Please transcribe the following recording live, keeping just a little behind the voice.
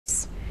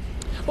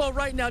Well,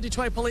 right now,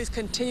 Detroit police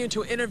continue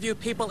to interview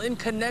people in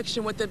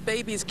connection with the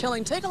baby's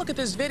killing. Take a look at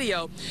this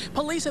video.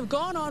 Police have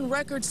gone on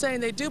record saying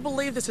they do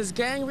believe this is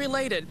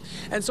gang-related,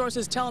 and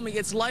sources tell me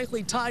it's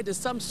likely tied to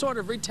some sort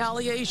of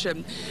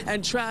retaliation.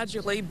 And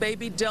tragically,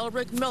 baby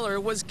Delrick Miller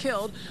was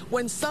killed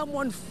when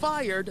someone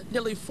fired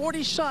nearly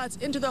 40 shots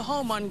into the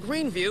home on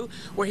Greenview,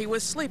 where he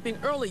was sleeping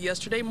early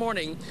yesterday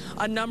morning.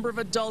 A number of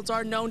adults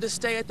are known to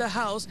stay at the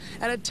house,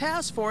 and a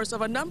task force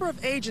of a number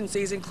of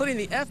agencies, including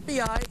the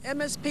FBI,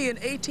 MSP, and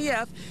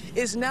ATF,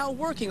 is now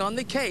working on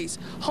the case,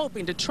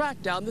 hoping to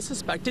track down the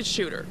suspected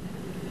shooter.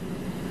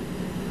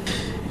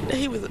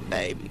 He was a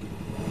baby.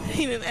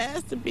 He didn't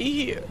ask to be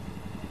here.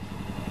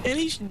 And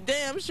he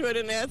damn sure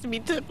didn't ask to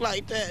be took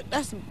like that.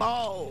 That's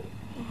bold.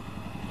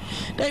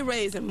 They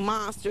raising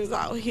monsters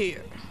out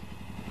here.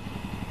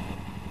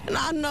 And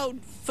I know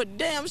for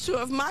damn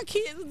sure if my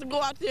kids was to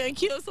go out there and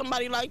kill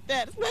somebody like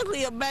that,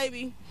 especially a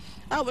baby,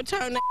 I would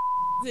turn that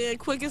in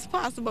quick as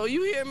possible.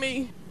 You hear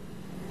me?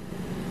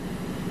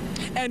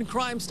 And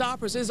Crime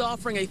Stoppers is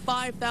offering a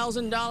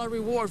 $5,000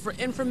 reward for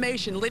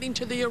information leading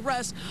to the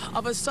arrest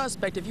of a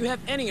suspect. If you have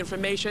any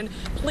information,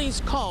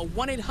 please call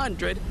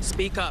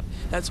 1-800-SPEAK-UP.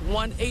 That's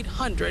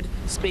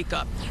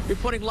 1-800-SPEAK-UP.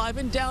 Reporting live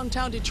in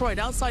downtown Detroit,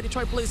 outside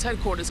Detroit Police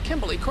Headquarters,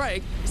 Kimberly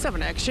Craig,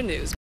 7 Action News.